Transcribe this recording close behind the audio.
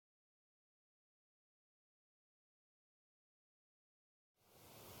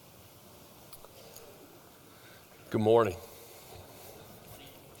Good morning.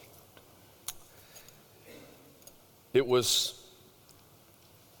 It was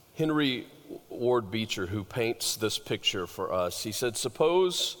Henry Ward Beecher who paints this picture for us. He said,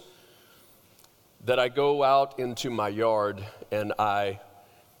 suppose that I go out into my yard and I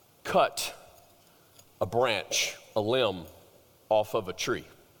cut a branch, a limb, off of a tree.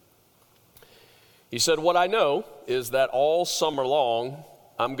 He said, what I know is that all summer long,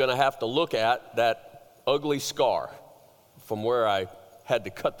 I'm going to have to look at that ugly scar from where I had to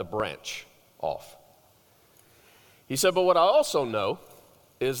cut the branch off. He said, but what I also know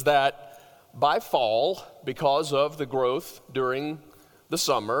is that by fall, because of the growth during the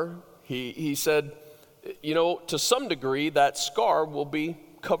summer, he said, you know, to some degree, that scar will be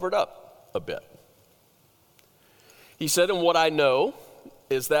covered up a bit. He said, and what I know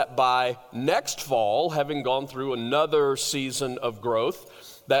is that by next fall, having gone through another season of growth,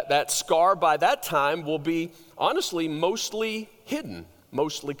 that scar by that time will be honestly mostly hidden,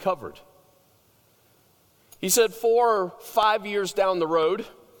 mostly covered. He said 4 or 5 years down the road,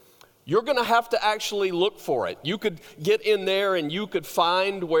 you're going to have to actually look for it. You could get in there and you could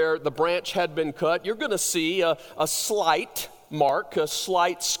find where the branch had been cut. You're going to see a slight mark, a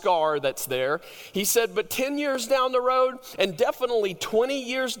slight scar that's there. He said, but 10 years down the road, and definitely 20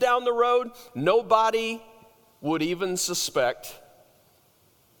 years down the road, nobody would even suspect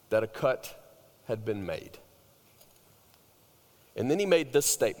that a cut had been made. And then he made this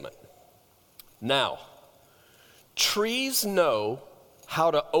statement. Now, trees know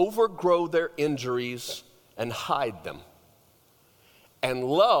how to overgrow their injuries and hide them. And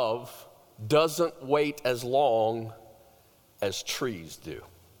love doesn't wait as long as trees do.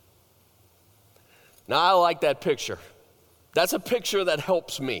 Now, I like that picture. That's a picture that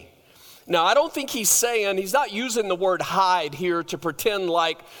helps me. Now, I don't think he's not using the word hide here to pretend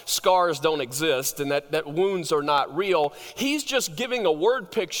like scars don't exist and that wounds are not real. He's just giving a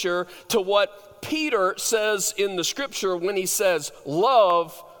word picture to what Peter says in the scripture when he says,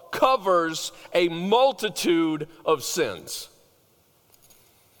 love covers a multitude of sins.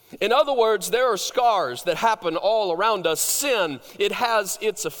 In other words, there are scars that happen all around us. Sin, it has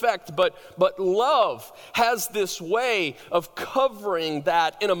its effect, but love has this way of covering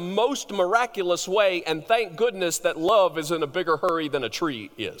that in a most miraculous way, and thank goodness that love is in a bigger hurry than a tree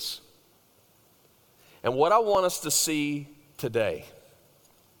is. And what I want us to see today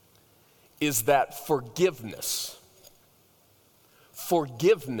is that forgiveness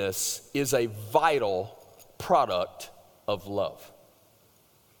is a vital product of love.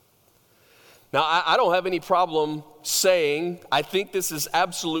 Now, I don't have any problem saying, I think this is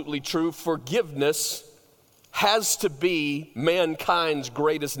absolutely true, forgiveness has to be mankind's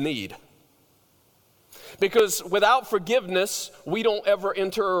greatest need. Because without forgiveness, we don't ever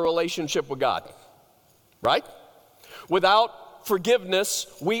enter a relationship with God, right? Without forgiveness,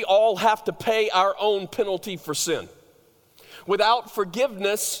 we all have to pay our own penalty for sin. Without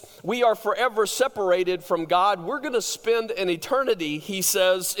forgiveness, we are forever separated from God. We're going to spend an eternity, he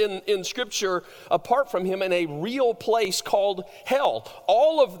says in Scripture, apart from him in a real place called hell.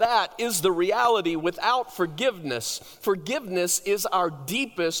 All of that is the reality without forgiveness. Forgiveness is our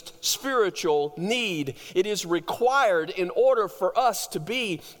deepest spiritual need. It is required in order for us to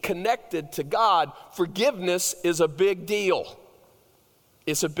be connected to God. Forgiveness is a big deal.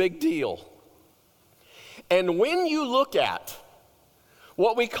 It's a big deal. And when you look at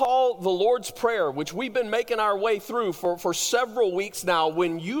what we call the Lord's Prayer, which we've been making our way through for several weeks now,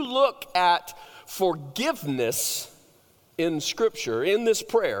 when you look at forgiveness in Scripture, in this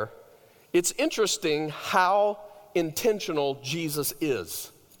prayer, it's interesting how intentional Jesus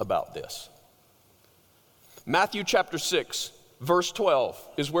is about this. Matthew chapter 6, verse 12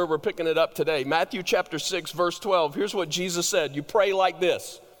 is where we're picking it up today. Matthew chapter 6, verse 12, here's what Jesus said. You pray like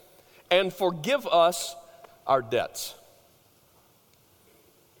this, and forgive us our debts.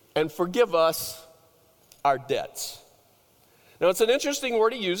 And forgive us our debts. Now, it's an interesting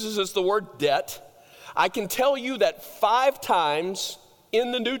word he uses. It's the word debt. I can tell you that 5 times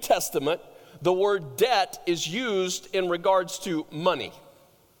in the New Testament, the word debt is used in regards to money.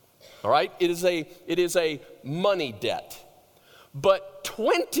 All right? It is a money debt. But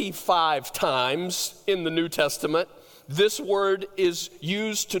 25 times in the New Testament, this word is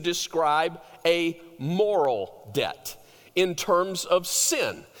used to describe a moral debt in terms of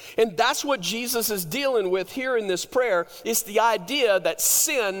sin. And that's what Jesus is dealing with here in this prayer. It's the idea that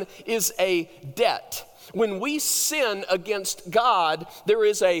sin is a debt. When we sin against God, there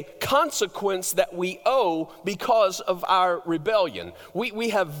is a consequence that we owe because of our rebellion. We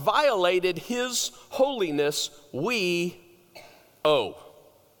have violated his holiness. We owe.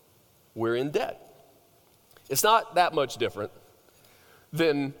 We're in debt. It's not that much different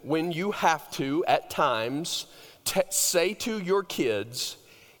than when you have to, at times, say to your kids,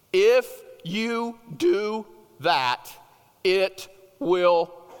 if you do that, it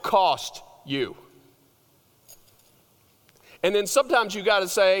will cost you. And then sometimes you got to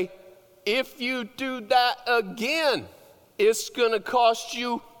say, if you do that again, it's going to cost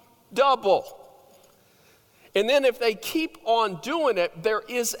you double. And then if they keep on doing it, there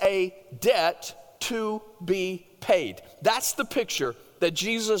is a debt to be paid. That's the picture that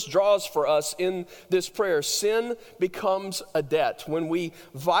Jesus draws for us in this prayer. Sin becomes a debt. When we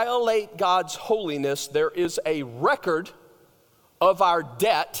violate God's holiness, there is a record of our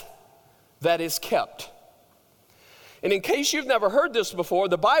debt that is kept. And in case you've never heard this before,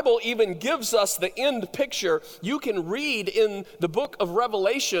 the Bible even gives us the end picture. You can read in the book of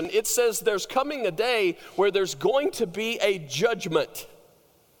Revelation, it says there's coming a day where there's going to be a judgment.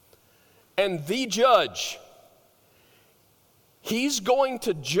 And the judge, he's going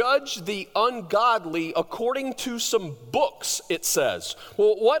to judge the ungodly according to some books, it says.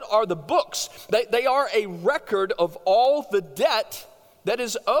 Well, what are the books? They are a record of all the debt that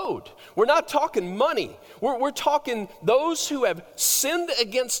is owed. We're not talking money. We're talking those who have sinned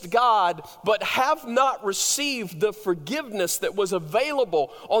against God but have not received the forgiveness that was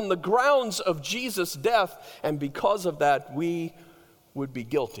available on the grounds of Jesus' death, and because of that, we would be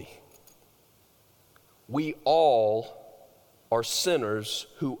guilty. We all are sinners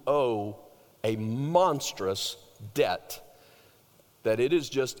who owe a monstrous debt that it is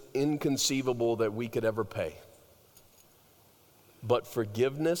just inconceivable that we could ever pay. But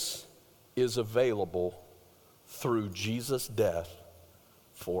forgiveness is available through Jesus' death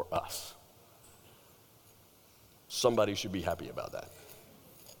for us. Somebody should be happy about that.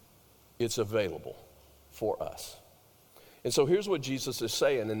 It's available for us. And so here's what Jesus is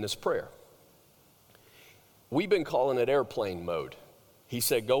saying in this prayer. We've been calling it airplane mode. He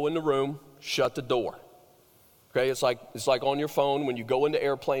said, go in the room, shut the door. Okay, it's like on your phone when you go into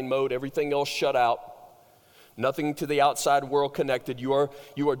airplane mode, everything else shut out. Nothing to the outside world connected. You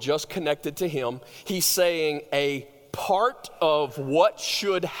are just connected to him. He's saying a part of what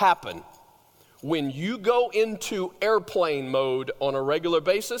should happen when you go into airplane mode on a regular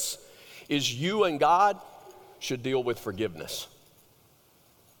basis is you and God should deal with forgiveness.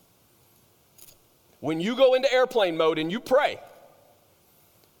 When you go into airplane mode and you pray,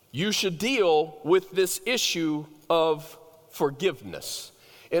 you should deal with this issue of forgiveness.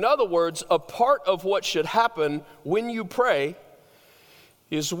 In other words, a part of what should happen when you pray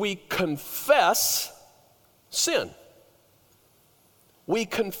is we confess sin. We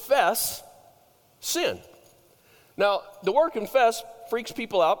confess sin. Now, the word confess freaks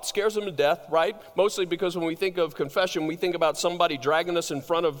people out, scares them to death, right? Mostly because when we think of confession, we think about somebody dragging us in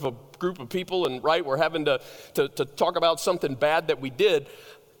front of a group of people and, right, we're having to talk about something bad that we did.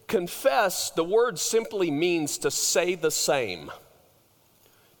 Confess, the word simply means to say the same.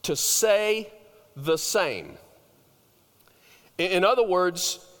 To say the same. In other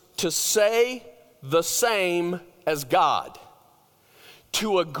words, to say the same as God.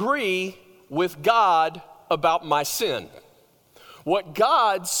 To agree with God about my sin. What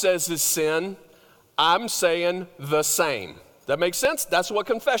God says is sin, I'm saying the same. That makes sense? That's what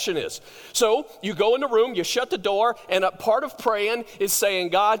confession is. So you go in the room, you shut the door, and a part of praying is saying,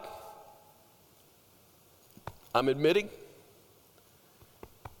 God, I'm admitting,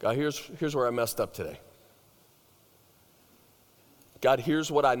 God, here's where I messed up today. God,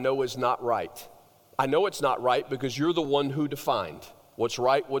 here's what I know is not right. I know it's not right because you're the one who defined what's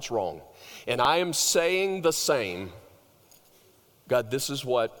right, what's wrong. And I am saying the same. God, this is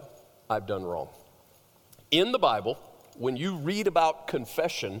what I've done wrong. In the Bible, when you read about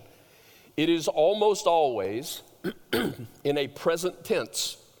confession, it is almost always in a present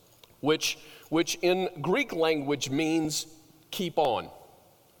tense, which in Greek language means keep on.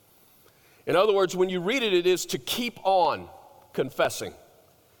 In other words, when you read it, it is to keep on confessing.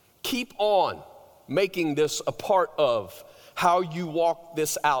 Keep on making this a part of how you walk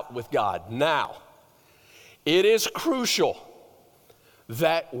this out with God. Now, it is crucial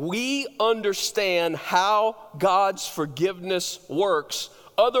that we understand how God's forgiveness works.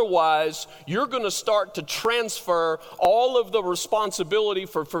 Otherwise, you're going to start to transfer all of the responsibility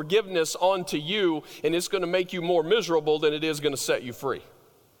for forgiveness onto you, and it's going to make you more miserable than it is going to set you free.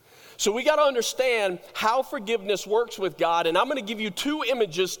 So we got to understand how forgiveness works with God, and I'm going to give you two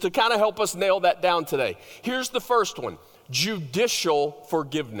images to kind of help us nail that down today. Here's the first one, judicial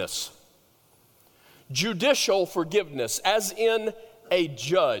forgiveness. Judicial forgiveness, as in a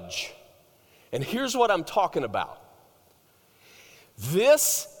judge. And here's what I'm talking about.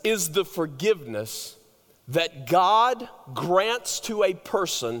 This is the forgiveness that God grants to a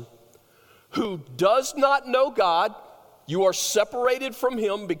person who does not know God. You are separated from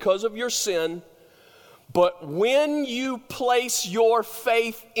Him because of your sin. But when you place your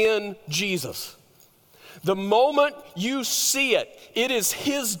faith in Jesus, the moment you see it, it is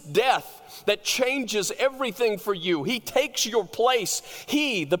His death that changes everything for you. He takes your place.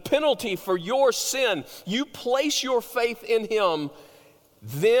 He, the penalty for your sin. You place your faith in Him,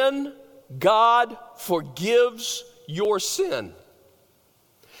 then God forgives your sin.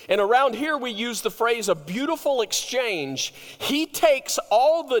 And around here we use the phrase a beautiful exchange. He takes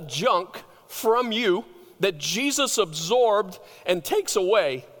all the junk from you that Jesus absorbed and takes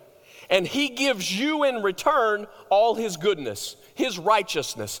away, and He gives you in return all His goodness, His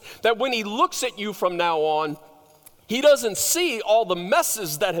righteousness. That when He looks at you from now on, He doesn't see all the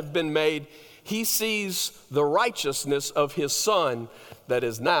messes that have been made. He sees the righteousness of His Son that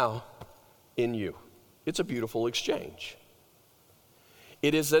is now in you. It's a beautiful exchange.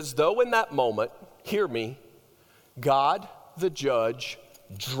 It is as though in that moment, hear me, God, the judge,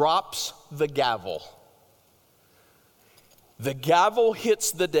 drops the gavel. The gavel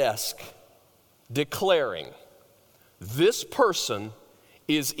hits the desk, declaring, this person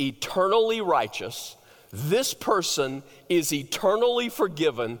is eternally righteous. This person is eternally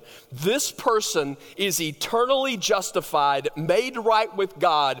forgiven. This person is eternally justified, made right with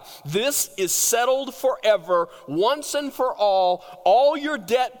God. This is settled forever, once and for all your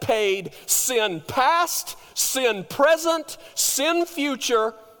debt paid, sin past, sin present, sin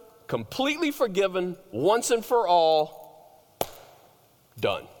future, completely forgiven, once and for all.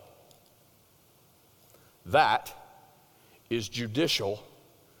 Done. That is judicial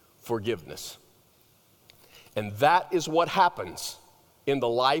forgiveness. And that is what happens in the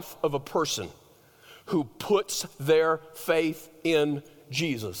life of a person who puts their faith in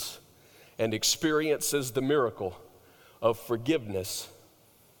Jesus and experiences the miracle of forgiveness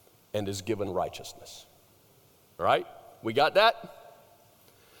and is given righteousness. All right? We got that?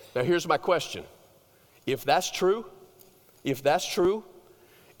 Now here's my question. If that's true,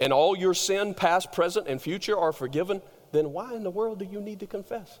 and all your sin, past, present, and future are forgiven, then why in the world do you need to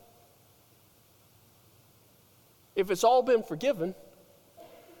confess? If it's all been forgiven,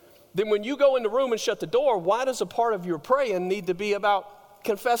 then when you go in the room and shut the door, why does a part of your praying need to be about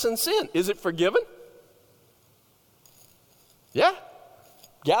confessing sin? Is it forgiven? Yeah.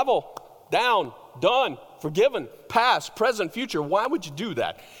 Gavel, down, done, forgiven, past, present, future. Why would you do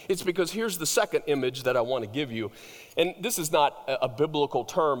that? It's because here's the second image that I want to give you. And this is not a biblical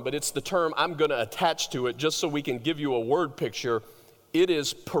term, but it's the term I'm going to attach to it just so we can give you a word picture. It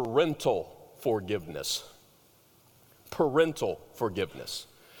is parental forgiveness. Parental forgiveness.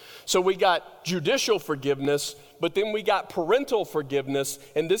 So we got judicial forgiveness, but then we got parental forgiveness,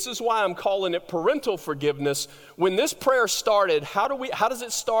 and this is why I'm calling it parental forgiveness. When this prayer started, how does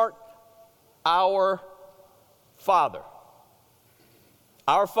it start? Our Father.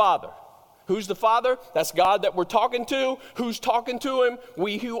 Our Father. Who's the Father? That's God that we're talking to. Who's talking to Him?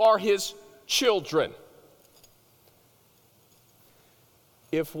 We who are His children.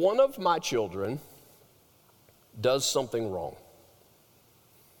 If one of my children does something wrong,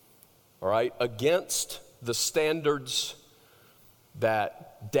 all right, against the standards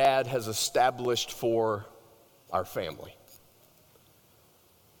that Dad has established for our family,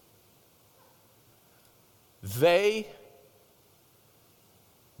 they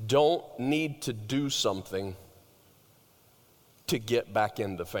don't need to do something to get back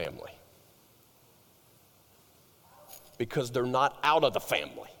in the family, because they're not out of the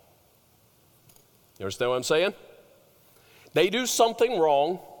family. You understand what I'm saying? They do something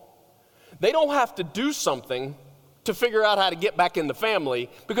wrong. They don't have to do something to figure out how to get back in the family,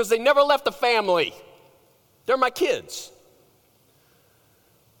 because they never left the family. They're my kids.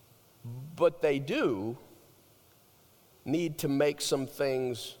 But they do need to make some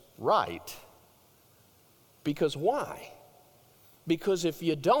things right. Because why? Because if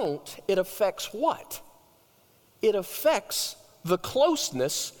you don't, it affects what? It affects the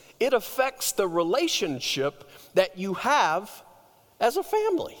closeness. It affects the relationship that you have as a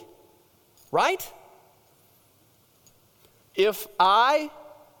family, right? If I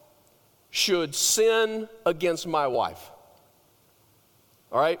should sin against my wife,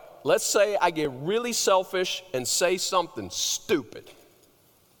 all right, let's say I get really selfish and say something stupid.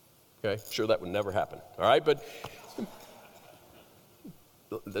 Okay, sure that would never happen, all right, but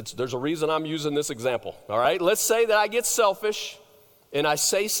there's a reason I'm using this example, all right? Let's say that I get selfish and I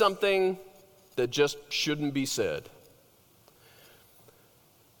say something that just shouldn't be said.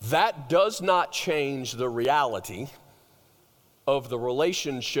 That does not change the reality of the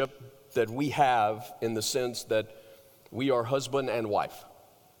relationship that we have in the sense that we are husband and wife.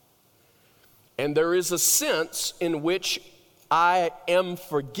 And there is a sense in which I am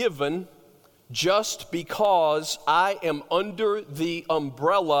forgiven just because I am under the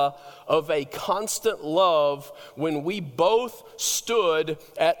umbrella of a constant love when we both stood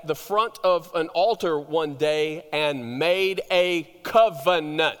at the front of an altar one day and made a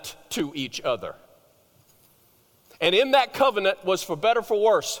covenant to each other. And in that covenant was for better, for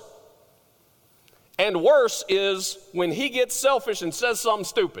worse. And worse is when he gets selfish and says something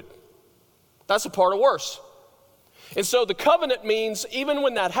stupid. That's a part of worse. And so the covenant means even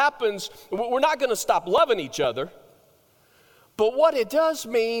when that happens, we're not going to stop loving each other. But what it does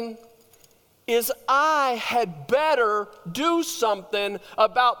mean is I had better do something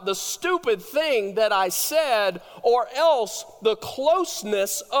about the stupid thing that I said, or else the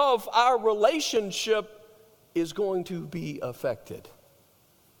closeness of our relationship is going to be affected.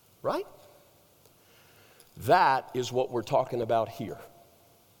 Right? That is what we're talking about here.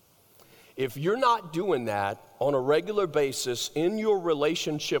 If you're not doing that on a regular basis in your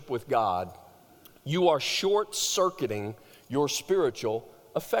relationship with God, you are short-circuiting your spiritual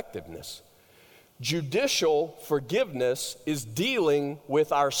effectiveness. Judicial forgiveness is dealing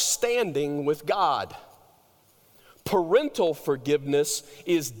with our standing with God. Parental forgiveness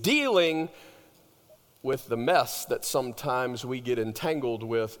is dealing with the mess that sometimes we get entangled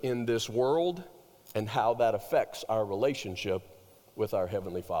with in this world and how that affects our relationship with our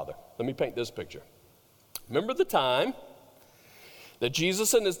Heavenly Father. Let me paint this picture. Remember the time that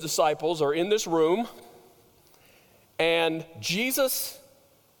Jesus and his disciples are in this room, and Jesus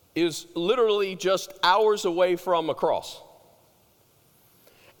is literally just hours away from a cross.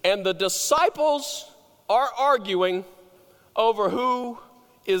 And the disciples are arguing over who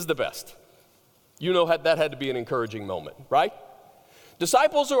is the best. You know that had to be an encouraging moment, right?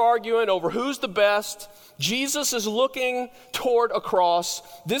 Disciples are arguing over who's the best. Jesus is looking toward a cross.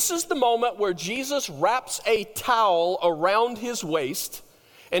 This is the moment where Jesus wraps a towel around his waist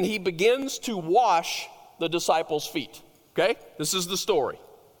and he begins to wash the disciples' feet. Okay? This is the story.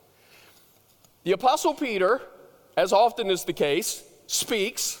 The Apostle Peter, as often is the case,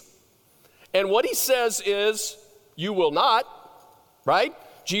 speaks, and what he says is, "You will not," right?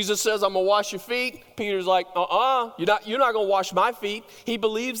 Jesus says, "I'm going to wash your feet." Peter's like, you're not going to wash my feet. He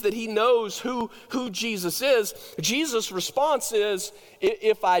believes that he knows who Jesus is. Jesus' response is,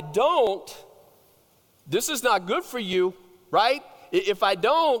 if I don't, this is not good for you, right? If I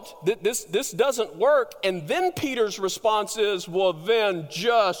don't, this doesn't work. And then Peter's response is, well, then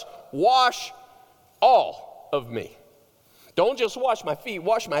just wash all of me. Don't just wash my feet,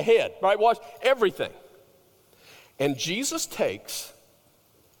 wash my head, right? Wash everything. And Jesus takes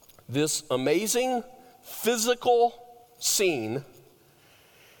this amazing physical scene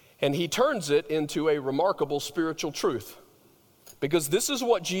and he turns it into a remarkable spiritual truth. Because this is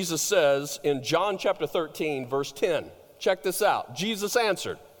what Jesus says in John chapter 13, verse 10. Check this out. Jesus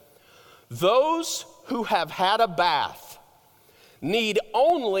answered, "Those who have had a bath need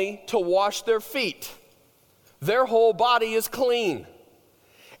only to wash their feet. Their whole body is clean.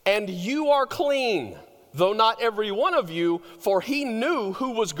 And you are clean, though not every one of you, for he knew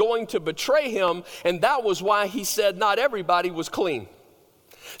who was going to betray him, and that was why he said not everybody was clean."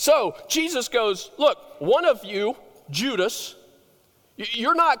 So Jesus goes, look, one of you, Judas,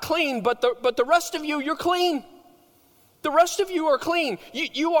 you're not clean, but the rest of you, you're clean. The rest of you are clean.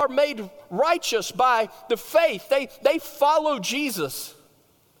 You are made righteous by the faith. They follow Jesus.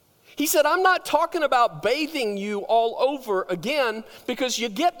 He said, I'm not talking about bathing you all over again, because you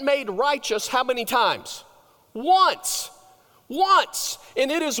get made righteous how many times? Once.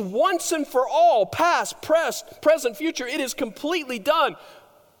 And it is once and for all, past, present, future. It is completely done.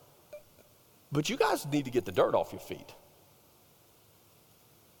 But you guys need to get the dirt off your feet.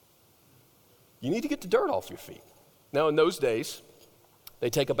 You need to get the dirt off your feet. Now, in those days, they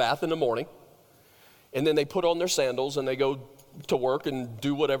take a bath in the morning, and then they put on their sandals, and they go to work and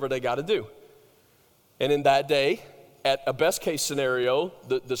do whatever they got to do. And in that day, at a best case scenario,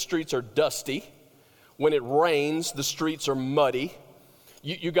 the streets are dusty. When it rains, the streets are muddy.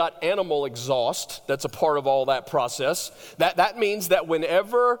 You got animal exhaust. That's a part of all that process. That means that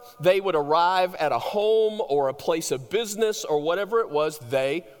whenever they would arrive at a home or a place of business or whatever it was,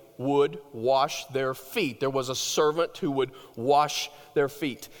 they would wash their feet. There was a servant who would wash their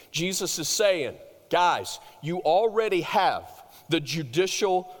feet. Jesus is saying, guys, you already have the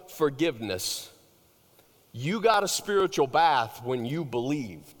judicial forgiveness. You got a spiritual bath when you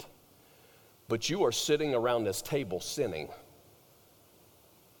believed, but you are sitting around this table sinning.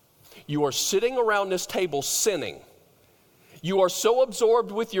 You are sitting around this table sinning. You are so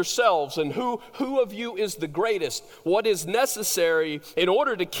absorbed with yourselves and who of you is the greatest. What is necessary in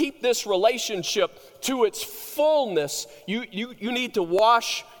order to keep this relationship to its fullness, you need to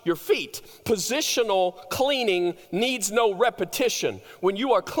wash your feet. Positional cleaning needs no repetition. When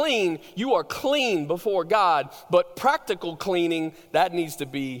you are clean before God. But practical cleaning, that needs to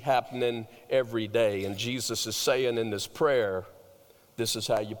be happening every day. And Jesus is saying in this prayer, this is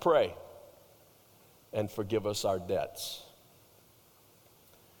how you pray. And forgive us our debts.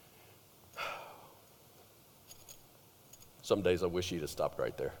 Some days I wish he'd have stopped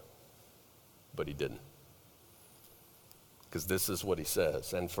right there, but he didn't. Because this is what he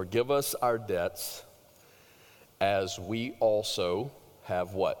says, and forgive us our debts as we also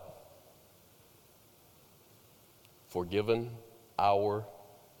have what? Forgiven our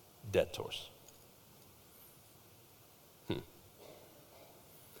debtors.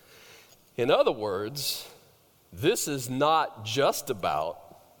 In other words, this is not just about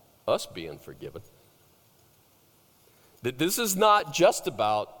us being forgiven. That this is not just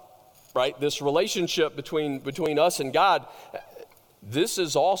about, right, this relationship between us and God. This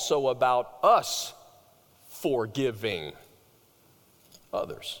is also about us forgiving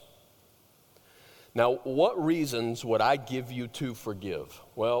others. Now, what reasons would I give you to forgive?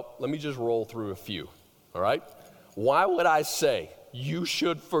 Well, let me just roll through a few, all right? Why would I say you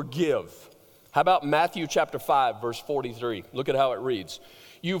should forgive? How about Matthew chapter 5, verse 43? Look at how it reads.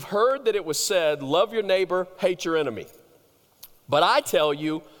 You've heard that it was said, love your neighbor, hate your enemy. But I tell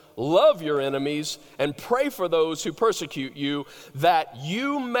you, love your enemies and pray for those who persecute you, that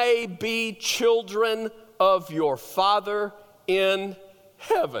you may be children of your Father in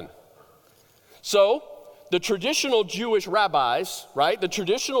heaven. So, the traditional Jewish rabbis, right, the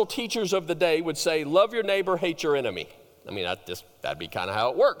traditional teachers of the day would say, love your neighbor, hate your enemy. I mean, that'd be kind of how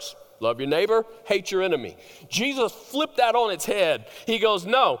it works. Love your neighbor, hate your enemy. Jesus flipped that on its head. He goes,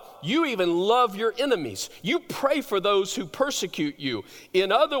 no, you even love your enemies. You pray for those who persecute you.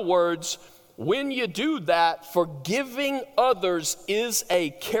 In other words, when you do that, forgiving others is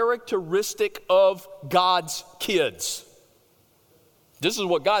a characteristic of God's kids. This is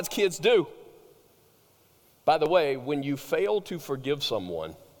what God's kids do. By the way, when you fail to forgive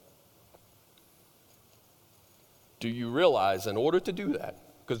someone, do you realize in order to do that,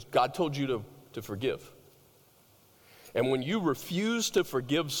 because God told you to forgive. And when you refuse to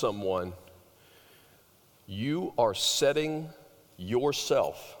forgive someone, you are setting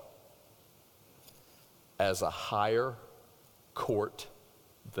yourself as a higher court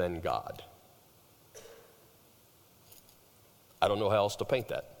than God. I don't know how else to paint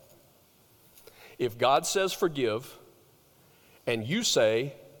that. If God says forgive, and you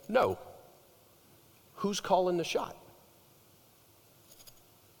say no, who's calling the shot?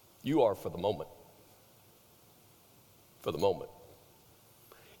 You are for the moment. For the moment.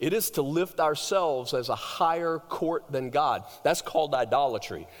 It is to lift ourselves as a higher court than God. That's called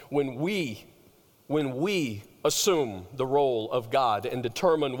idolatry. When we assume the role of God and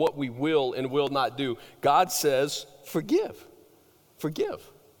determine what we will and will not do, God says, forgive. Forgive.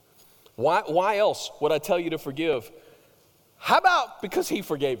 Why else would I tell you to forgive? How about because he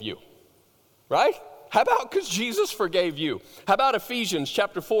forgave you? Right? How about because Jesus forgave you? How about Ephesians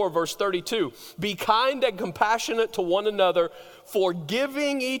chapter 4, verse 32? Be kind and compassionate to one another,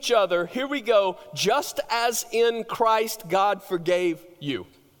 forgiving each other. Here we go. Just as in Christ God forgave you.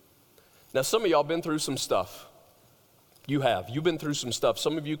 Now, some of y'all been through some stuff. You have. You've been through some stuff.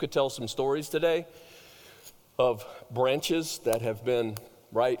 Some of you could tell some stories today of branches that have been,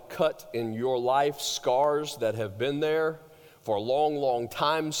 right, cut in your life, scars that have been there for a long, long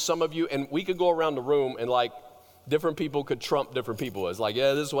time. Some of you, and we could go around the room and like different people could trump different people. It's like,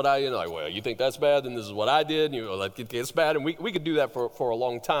 yeah, this is what I, like, well, you think that's bad, then this is what I did, and you know, like, it's bad, and we could do that for a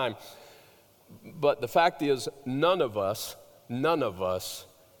long time. But the fact is, none of us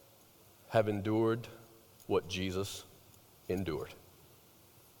have endured what Jesus endured.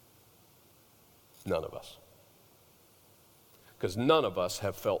 None of us. Because none of us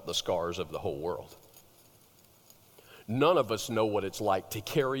have felt the scars of the whole world. None of us know what it's like to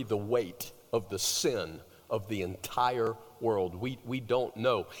carry the weight of the sin of the entire world. We don't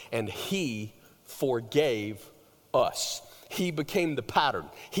know. And he forgave us. He became the pattern.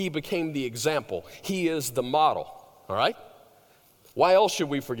 He became the example. He is the model. All right? Why else should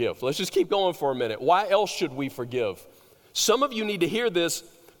we forgive? Let's just keep going for a minute. Why else should we forgive? Some of you need to hear this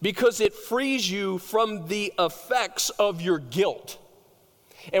because it frees you from the effects of your guilt.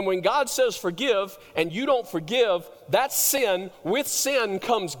 And when God says forgive and you don't forgive, that's sin. With sin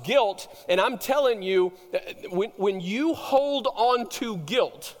comes guilt. And I'm telling you, when you hold on to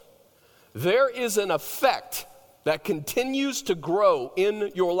guilt, there is an effect that continues to grow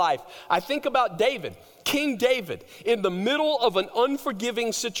in your life. I think about David, King David, in the middle of an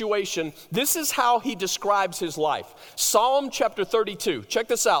unforgiving situation. This is how he describes his life. Psalm chapter 32. Check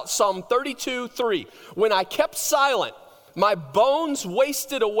this out. Psalm 32:3. When I kept silent, my bones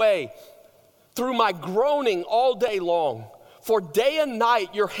wasted away through my groaning all day long. For day and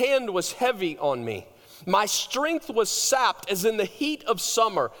night your hand was heavy on me. My strength was sapped as in the heat of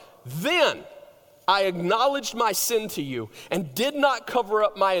summer. Then I acknowledged my sin to you and did not cover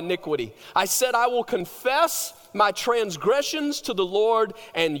up my iniquity. I said, I will confess my transgressions to the Lord,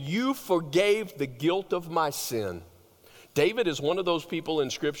 and you forgave the guilt of my sin. David is one of those people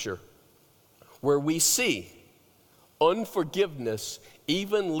in Scripture where we see unforgiveness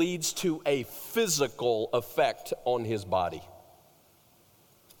even leads to a physical effect on his body.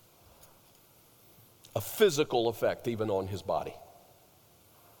 A physical effect even on his body.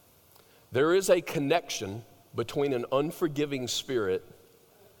 There is a connection between an unforgiving spirit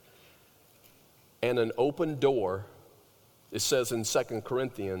and an open door, it says in 2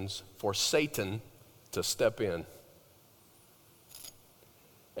 Corinthians, for Satan to step in.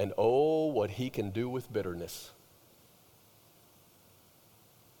 And oh, what he can do with bitterness.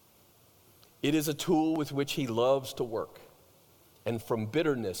 It is a tool with which he loves to work. And from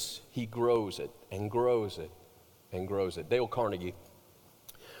bitterness, he grows it and grows it and grows it. Dale Carnegie,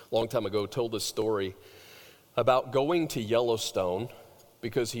 a long time ago, told this story about going to Yellowstone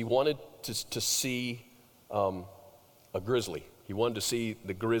because he wanted to see a grizzly. He wanted to see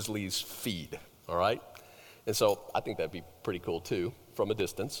the grizzlies feed, all right? And so I think that'd be pretty cool too, from a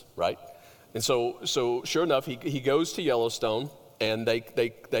distance, right? And so sure enough, he goes to Yellowstone, and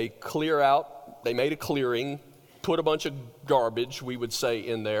they clear out, they made a clearing, put a bunch of garbage, we would say,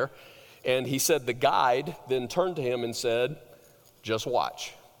 in there. And he said the guide then turned to him and said, just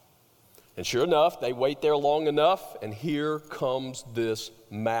watch. And sure enough, they wait there long enough, and here comes this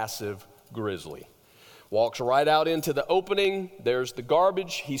massive grizzly. Walks right out into the opening. There's the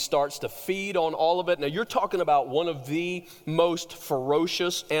garbage. He starts to feed on all of it. Now, you're talking about one of the most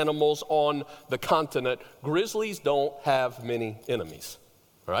ferocious animals on the continent. Grizzlies don't have many enemies,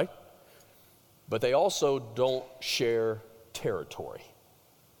 all right? But they also don't share territory.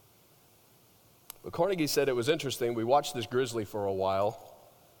 But Carnegie said it was interesting. We watched this grizzly for a while,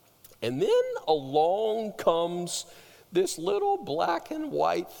 and then along comes this little black and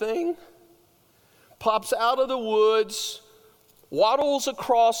white thing, pops out of the woods, waddles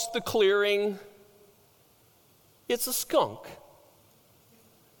across the clearing. It's a skunk.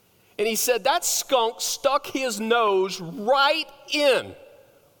 And he said that skunk stuck his nose right in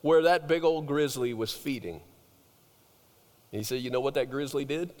where that big old grizzly was feeding. And he said, you know what that grizzly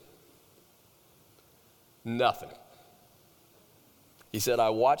did? Nothing. He said, I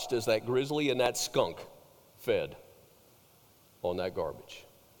watched as that grizzly and that skunk fed on that garbage.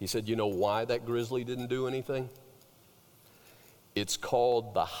 He said, you know why that grizzly didn't do anything? It's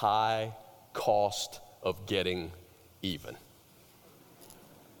called the high cost of getting even.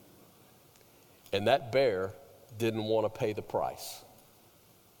 And that bear didn't want to pay the price.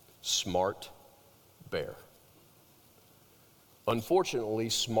 Smart bear. Unfortunately,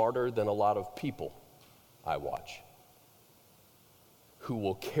 smarter than a lot of people I watch, who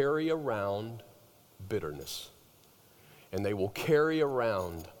will carry around bitterness, and they will carry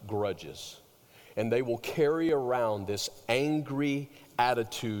around grudges, and they will carry around this angry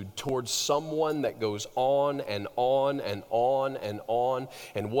attitude towards someone that goes on and on and on and on.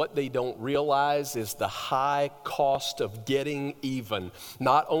 And what they don't realize is the high cost of getting even.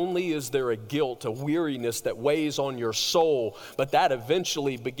 Not only is there a guilt, a weariness that weighs on your soul, but that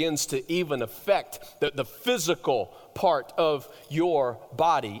eventually begins to even affect the physical part of your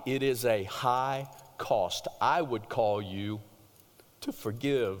body. It is a high cost. I would call you to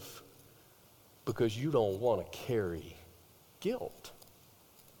forgive because you don't want to carry guilt.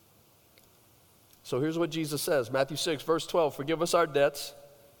 So here's what Jesus says, Matthew 6, verse 12, forgive us our debts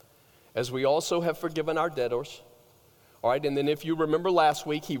as we also have forgiven our debtors. All right, and then if you remember last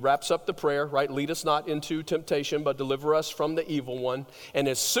week, he wraps up the prayer, right? Lead us not into temptation, but deliver us from the evil one. And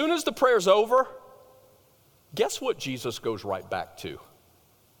as soon as the prayer's over, guess what Jesus goes right back to?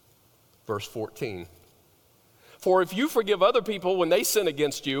 Verse 14. For if you forgive other people when they sin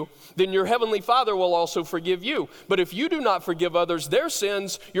against you, then your heavenly Father will also forgive you. But if you do not forgive others their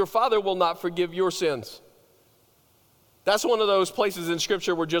sins, your Father will not forgive your sins. That's one of those places in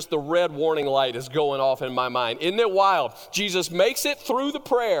Scripture where just the red warning light is going off in my mind. Isn't it wild? Jesus makes it through the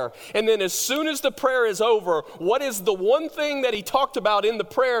prayer, and then as soon as the prayer is over, what is the one thing that he talked about in the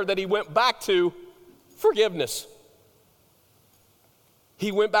prayer that he went back to? Forgiveness.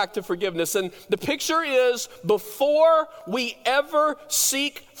 he went back to forgiveness. And the picture is, before we ever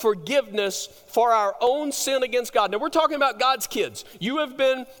seek forgiveness for our own sin against God. Now, we're talking about God's kids. You have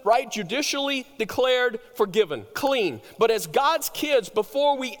been, judicially declared forgiven, clean. But as God's kids,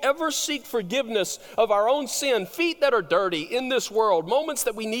 before we ever seek forgiveness of our own sin, feet that are dirty in this world, moments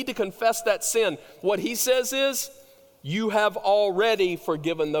that we need to confess that sin, what he says is, you have already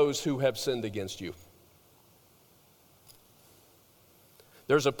forgiven those who have sinned against you.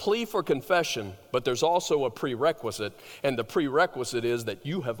 There's a plea for confession, but there's also a prerequisite, and the prerequisite is that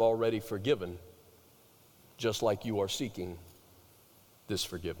you have already forgiven, just like you are seeking this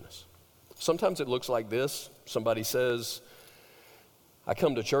forgiveness. Sometimes it looks like this. Somebody says, I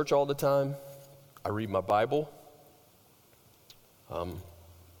come to church all the time. I read my Bible.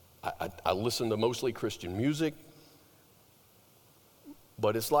 I listen to mostly Christian music.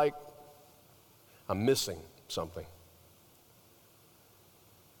 But it's like I'm missing something.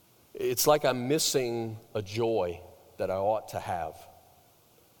 It's like I'm missing a joy that I ought to have.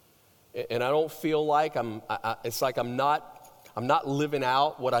 And I don't feel like it's like I'm not living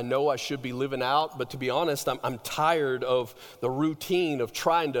out what I know I should be living out. But to be honest, I'm tired of the routine of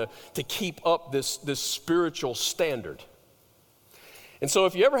trying to keep up this spiritual standard. And so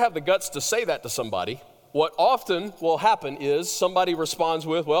if you ever have the guts to say that to somebody, what often will happen is somebody responds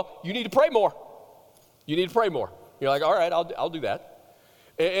with, well, you need to pray more. You need to pray more. You're like, all right, I'll do that.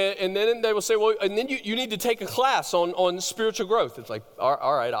 And then they will say, well, and then you need to take a class on spiritual growth. It's like,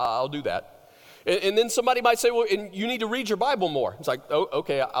 all right, I'll do that. And then somebody might say, well, and you need to read your Bible more. It's like, oh,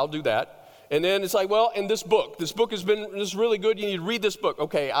 okay, I'll do that. And then it's like, well, and this book is really good. You need to read this book.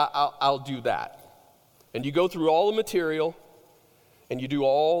 Okay, I'll do that. And you go through all the material and you do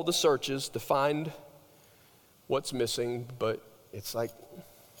all the searches to find what's missing, but it's like,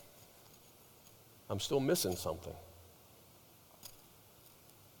 I'm still missing something.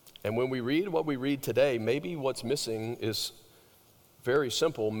 And when we read what we read today, maybe what's missing is very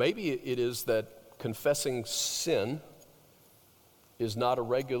simple. Maybe it is that confessing sin is not a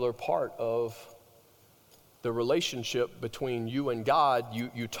regular part of the relationship between you and God.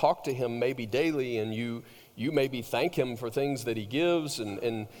 You talk to him maybe daily, and you maybe thank him for things that he gives,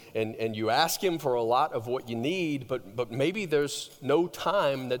 and you ask him for a lot of what you need, but maybe there's no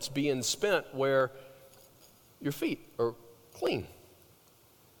time that's being spent where your feet are clean.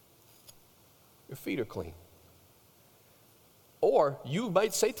 Your feet are clean. Or you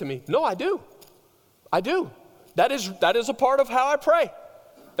might say to me, no, I do. That is a part of how I pray.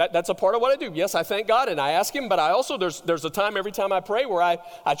 That's a part of what I do. Yes, I thank God and I ask him, but I also, there's a time every time I pray where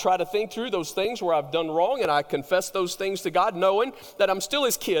I try to think through those things where I've done wrong, and I confess those things to God, knowing that I'm still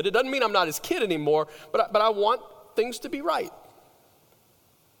his kid. It doesn't mean I'm not his kid anymore, but I want things to be right.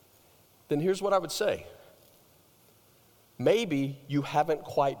 Then here's what I would say. Maybe you haven't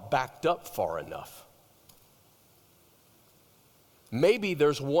quite backed up far enough. Maybe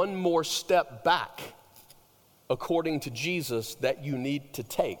there's one more step back, according to Jesus, that you need to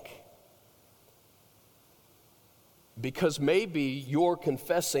take. Because maybe your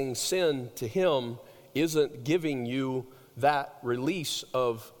confessing sin to him isn't giving you that release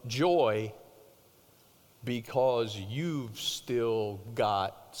of joy, because you've still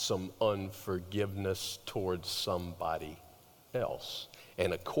got some unforgiveness towards somebody else.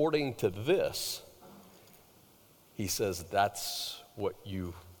 And according to this, he says that's what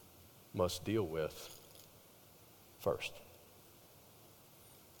you must deal with first.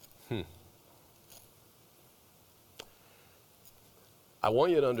 I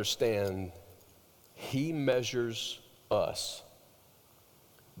want you to understand, he measures us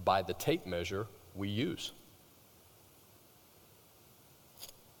by the tape measure we use.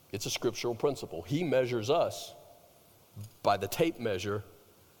 It's a scriptural principle. He measures us by the tape measure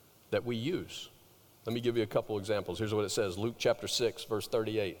that we use. Let me give you a couple examples. Here's what it says. Luke chapter 6, verse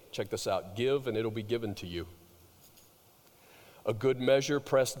 38. Check this out. Give, and it'll be given to you. A good measure,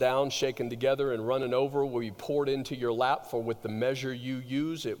 pressed down, shaken together, and running over, will be poured into your lap. For with the measure you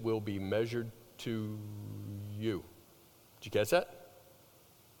use, it will be measured to you. Did you catch that?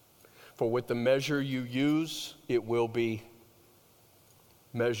 For with the measure you use, it will be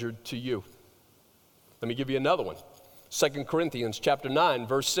measured to you. Let me give you another one. 2 Corinthians chapter 9,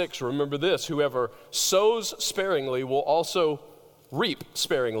 verse 6. Remember this: whoever sows sparingly will also reap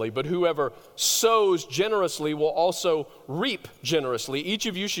sparingly, but whoever sows generously will also reap generously. Each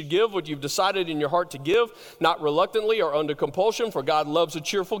of you should give what you've decided in your heart to give, not reluctantly or under compulsion, for God loves a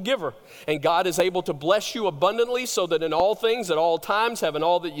cheerful giver. And God is able to bless you abundantly, so that in all things, at all times, having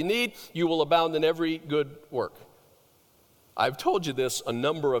all that you need, you will abound in every good work. I've told you this a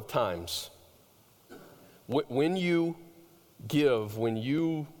number of times. When you give, when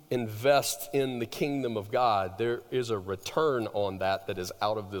you invest in the kingdom of God, there is a return on that is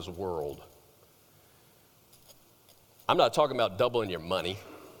out of this world. I'm not talking about doubling your money.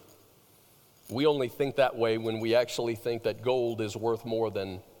 We only think that way when we actually think that gold is worth more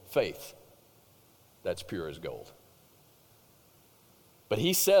than faith. That's pure as gold. But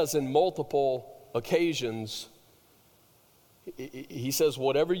he says in multiple occasions, he says,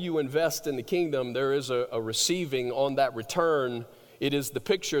 whatever you invest in the kingdom, there is a receiving on that return. It is the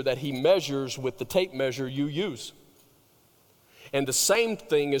picture that he measures with the tape measure you use. And the same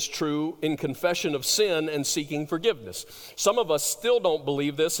thing is true in confession of sin and seeking forgiveness. Some of us still don't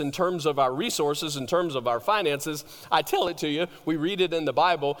believe this in terms of our resources, in terms of our finances. I tell it to you. We read it in the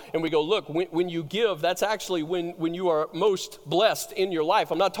Bible and we go, look, when you give, that's actually when you are most blessed in your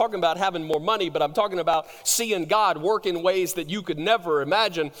life. I'm not talking about having more money, but I'm talking about seeing God work in ways that you could never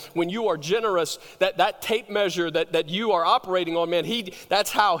imagine. When you are generous, that tape measure that you are operating on, man, that's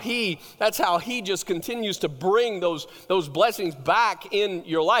how he just continues to bring those blessings back in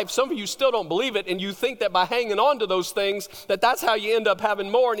your life. Some of you still don't believe it, and you think that by hanging on to those things, that's how you end up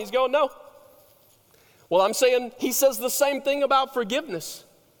having more. And he's going, no. Well, I'm saying he says the same thing about forgiveness.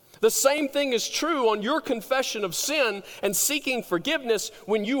 The same thing is true on your confession of sin and seeking forgiveness.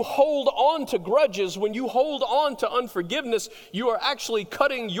 When you hold on to grudges, when you hold on to unforgiveness, you are actually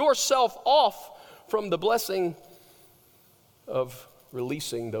cutting yourself off from the blessing of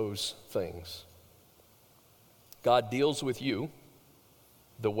releasing those things. God deals with you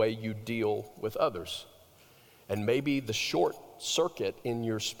the way you deal with others. And maybe the short circuit in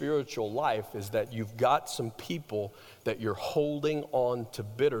your spiritual life is that you've got some people that you're holding on to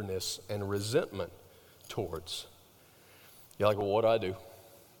bitterness and resentment towards. You're like, well, what do I do?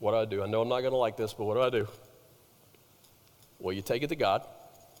 What do I do? I know I'm not going to like this, but what do I do? Well, you take it to God.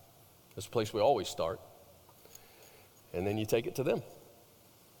 That's the place we always start. And then you take it to them.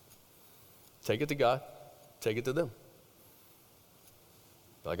 Take it to God. Take it to them.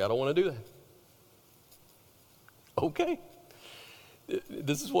 Like, I don't want to do that. Okay.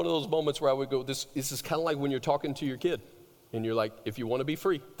 This is one of those moments where I would go, this is kind of like when you're talking to your kid. And you're like, if you want to be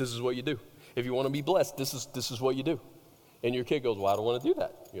free, this is what you do. If you want to be blessed, this is what you do. And your kid goes, well, I don't want to do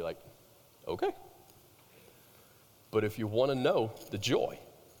that. You're like, okay. But if you want to know the joy,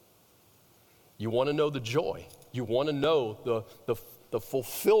 you want to know the joy, you want to know the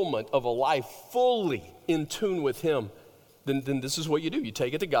fulfillment of a life fully in tune with him, then this is what you do. You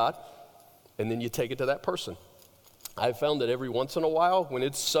take it to God, and then you take it to that person. I've found that every once in a while, when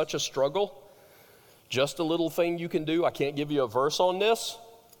it's such a struggle, just a little thing you can do, I can't give you a verse on this,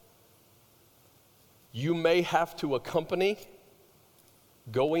 you may have to accompany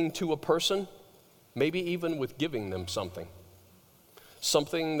going to a person, maybe even with giving them something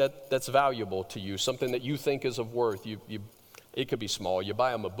that's valuable to you, something that you think is of worth. It could be small. You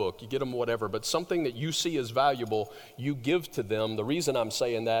buy them a book, you get them whatever, but something that you see as valuable, you give to them. The reason I'm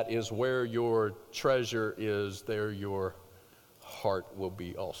saying that is where your treasure is, there your heart will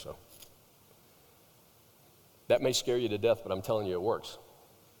be also. That may scare you to death, but I'm telling you it works.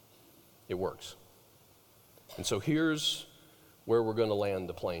 It works. And so here's where we're going to land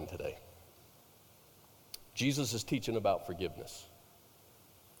the plane today. Jesus is teaching about forgiveness.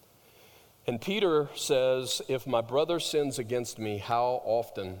 And Peter says, if my brother sins against me, how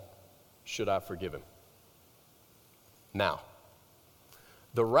often should I forgive him? Now,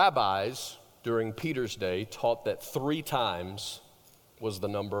 the rabbis during Peter's day taught that 3 times was the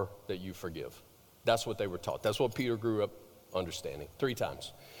number that you forgive. That's what they were taught. That's what Peter grew up understanding, 3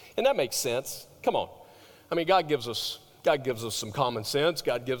 times. And that makes sense. Come on. I mean, God gives us some common sense.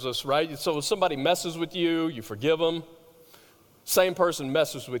 God gives us, right? So if somebody messes with you, you forgive them. Same person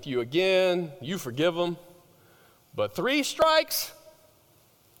messes with you again, you forgive them. But 3 strikes,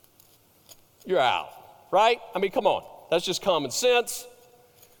 you're out, right? I mean, come on. That's just common sense.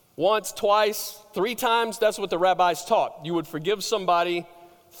 Once, twice, 3 times, that's what the rabbis taught. You would forgive somebody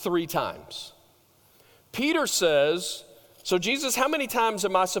 3 times. Peter says, so Jesus, how many times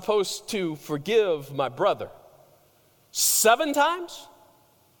am I supposed to forgive my brother? 7 times?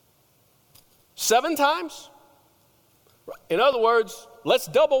 7 times? In other words, let's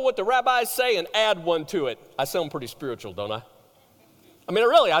double what the rabbis say and add 1 to it. I sound pretty spiritual, don't I? I mean,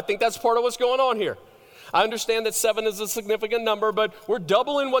 really, I think that's part of what's going on here. I understand that 7 is a significant number, but we're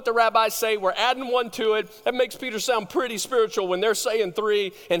doubling what the rabbis say. We're adding 1 to it. That makes Peter sound pretty spiritual when they're saying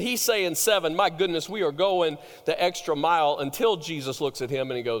 3 and he's saying 7. My goodness, we are going the extra mile until Jesus looks at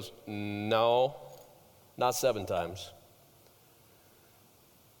him and he goes, no, not 7 times,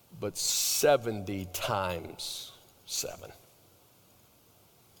 but 70 times 7.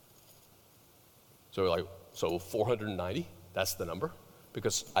 So we're like, so 490? That's the number.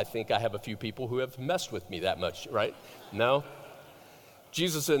 Because I think I have a few people who have messed with me that much, right? No?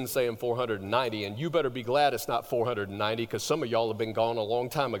 Jesus isn't saying 490, and you better be glad it's not 490, because some of y'all have been gone a long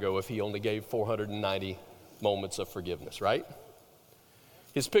time ago if he only gave 490 moments of forgiveness, right?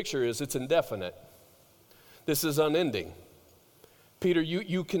 His picture is it's indefinite. This is unending. Peter,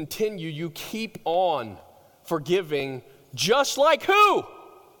 you continue, you keep on forgiving, just like who?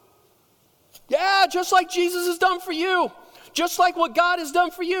 Yeah, just like Jesus has done for you. Just like what God has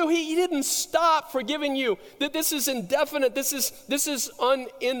done for you. He didn't stop forgiving you. That this is indefinite. This is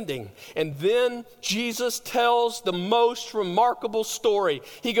unending. And then Jesus tells the most remarkable story.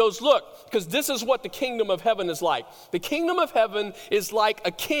 He goes, look, because this is what the kingdom of heaven is like. The kingdom of heaven is like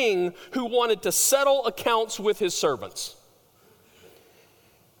a king who wanted to settle accounts with his servants.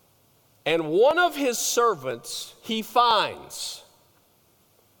 And one of his servants he finds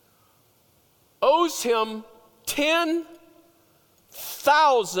owes him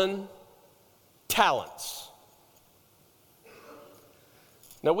 10,000 talents.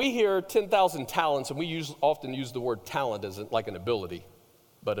 Now we hear 10,000 talents, and we often use the word talent as like an ability,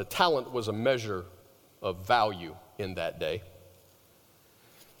 but a talent was a measure of value in that day.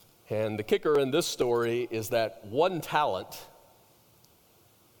 And the kicker in this story is that one talent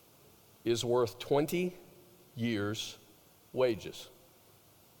is worth 20 years' wages.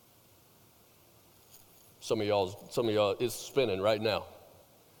 Some of y'all is spinning right now.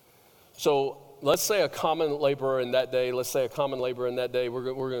 So let's say a common laborer in that day, let's go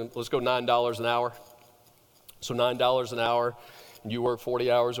 $9 an hour. So $9 an hour, and you work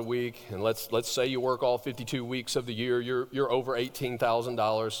 40 hours a week, and let's say you work all 52 weeks of the year, you're over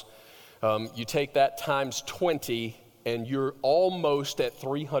 $18,000. You take that times 20, and you're almost at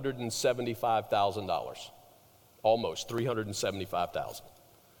 $375,000. Almost $375,000.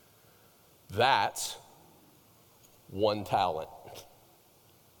 That's one talent.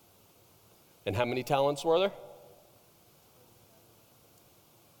 And how many talents were there?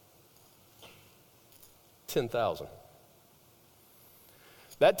 10,000.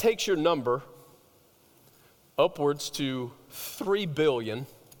 That takes your number upwards to 3 billion,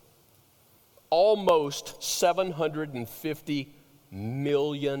 almost $750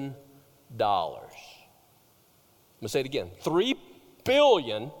 million. I'm going to say it again. 3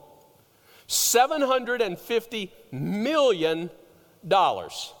 billion, $750 million.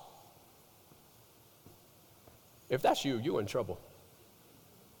 If that's you, you're in trouble.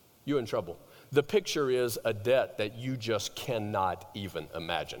 You're in trouble. The picture is a debt that you just cannot even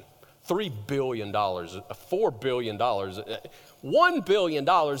imagine. $3 billion, $4 billion, $1 billion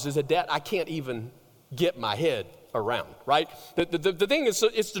is a debt I can't even get my head around, right? The thing is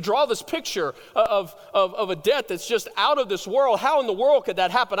to draw this picture of a debt that's just out of this world. How in the world could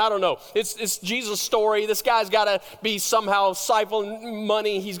that happen? I don't know. It's Jesus' story. This guy's got to be somehow siphoning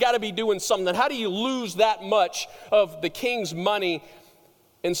money. He's got to be doing something. How do you lose that much of the king's money?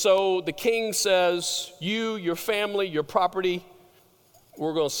 And so the king says, you, your family, your property,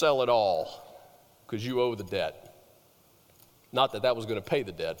 we're going to sell it all because you owe the debt. Not that was going to pay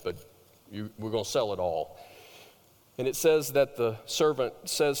the debt, but we're going to sell it all. And it says that the servant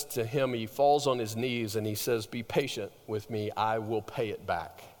says to him, he falls on his knees and he says, be patient with me, I will pay it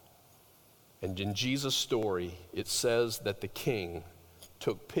back. And in Jesus' story, it says that the king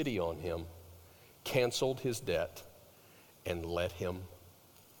took pity on him, canceled his debt, and let him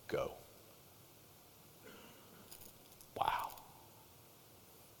go. Wow.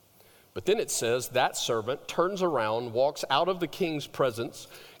 But then it says that servant turns around, walks out of the king's presence,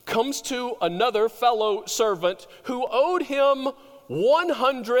 comes to another fellow servant who owed him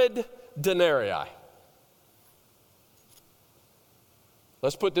 100 denarii.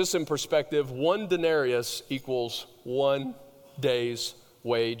 Let's put this in perspective. 1 denarius equals 1 day's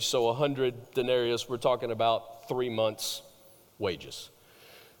wage. So 100 denarius, we're talking about 3 months' wages.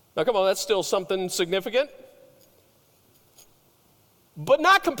 Now come on, that's still something significant. But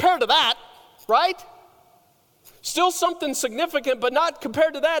not compared to that, right? Still something significant, but not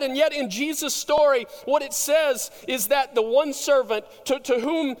compared to that. And yet in Jesus' story, what it says is that the one servant to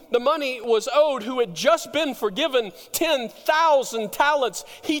whom the money was owed, who had just been forgiven 10,000 talents,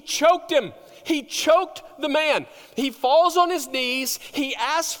 he choked him. He choked the man. He falls on his knees. He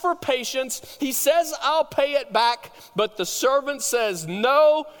asks for patience. He says, I'll pay it back. But the servant says,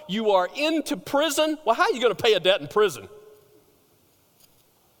 no, you are into prison. Well, how are you going to pay a debt in prison?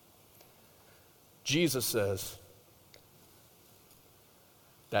 Jesus says,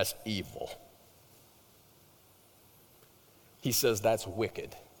 that's evil. He says that's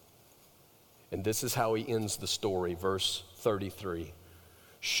wicked. And this is how he ends the story, verse 33.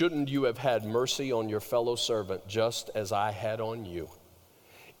 Shouldn't you have had mercy on your fellow servant just as I had on you?"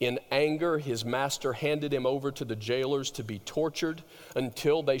 In anger, his master handed him over to the jailers to be tortured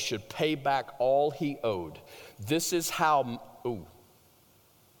until they should pay back all he owed. This is how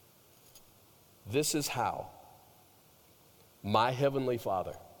my heavenly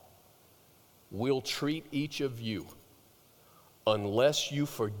Father will treat each of you unless you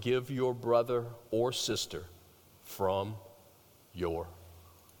forgive your brother or sister from your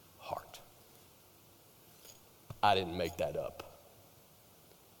heart. I didn't make that up.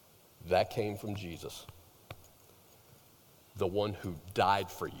 That came from Jesus, the one who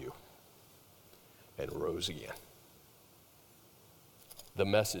died for you and rose again. The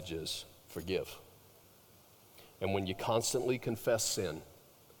message is forgive. And when you constantly confess sin,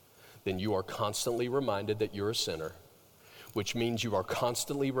 then you are constantly reminded that you're a sinner, which means you are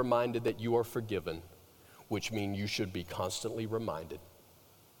constantly reminded that you are forgiven, which means you should be constantly reminded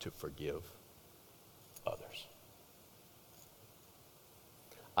to forgive others.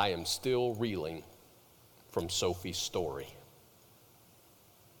 I am still reeling from Sophie's story.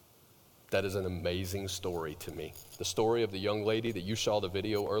 That is an amazing story to me. The story of the young lady that you saw the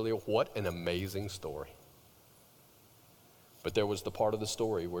video earlier, what an amazing story. But there was the part of the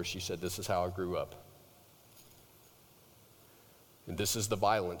story where she said, "This is how I grew up. And this is the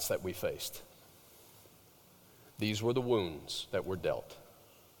violence that we faced. These were the wounds that were dealt."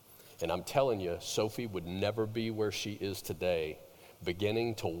 And I'm telling you, Sophie would never be where she is today,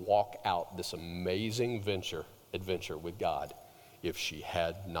 beginning to walk out this amazing adventure with God, if she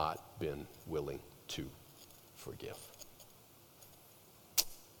had not been willing to forgive.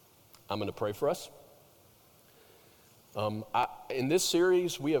 I'm going to pray for us. In this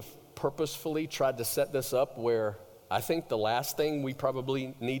series, we have purposefully tried to set this up where I think the last thing we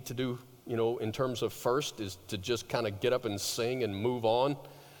probably need to do, in terms of first, is to just kind of get up and sing and move on.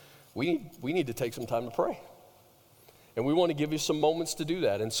 We need to take some time to pray. And we want to give you some moments to do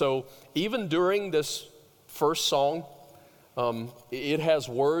that. And so even during this first song, it has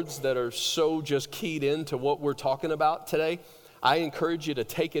words that are so just keyed into what we're talking about today. I encourage you to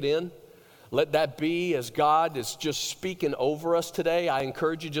take it in. Let that be as God is just speaking over us today. I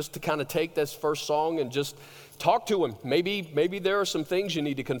encourage you just to kind of take this first song and just talk to him. Maybe there are some things you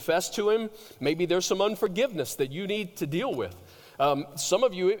need to confess to him. Maybe there's some unforgiveness that you need to deal with. Some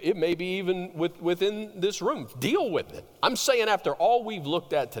of you, it may be even within this room. Deal with it. I'm saying after all we've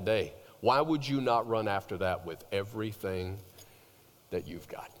looked at today, why would you not run after that with everything that you've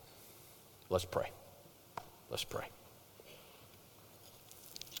got? Let's pray. Let's pray.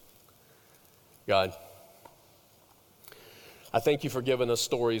 God, I thank you for giving us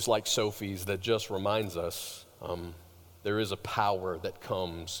stories like Sophie's that just reminds us there is a power that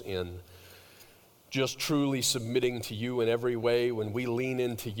comes in just truly submitting to you in every way when we lean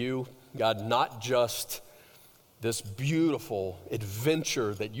into you. God, not just this beautiful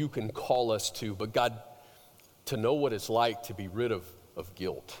adventure that you can call us to, but God, to know what it's like to be rid of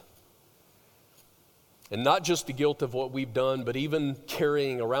guilt. And not just the guilt of what we've done, but even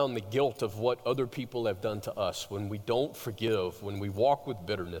carrying around the guilt of what other people have done to us when we don't forgive, when we walk with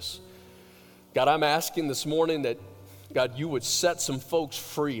bitterness. God, I'm asking this morning that, God, you would set some folks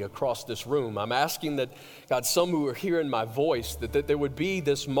free across this room. I'm asking that, God, some who are hearing my voice, that there would be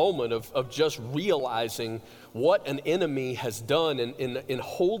this moment of just realizing what an enemy has done in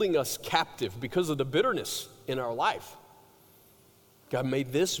holding us captive because of the bitterness in our life. God, may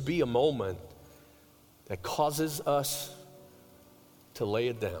this be a moment that causes us to lay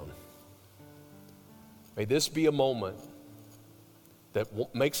it down. May this be a moment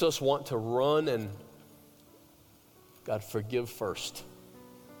that makes us want to run and, God, forgive first,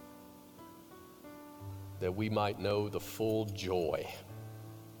 that we might know the full joy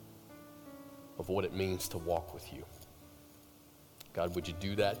of what it means to walk with you. God, would you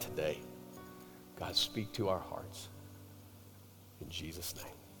do that today? God, speak to our hearts. In Jesus'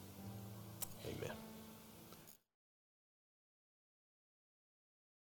 name, amen.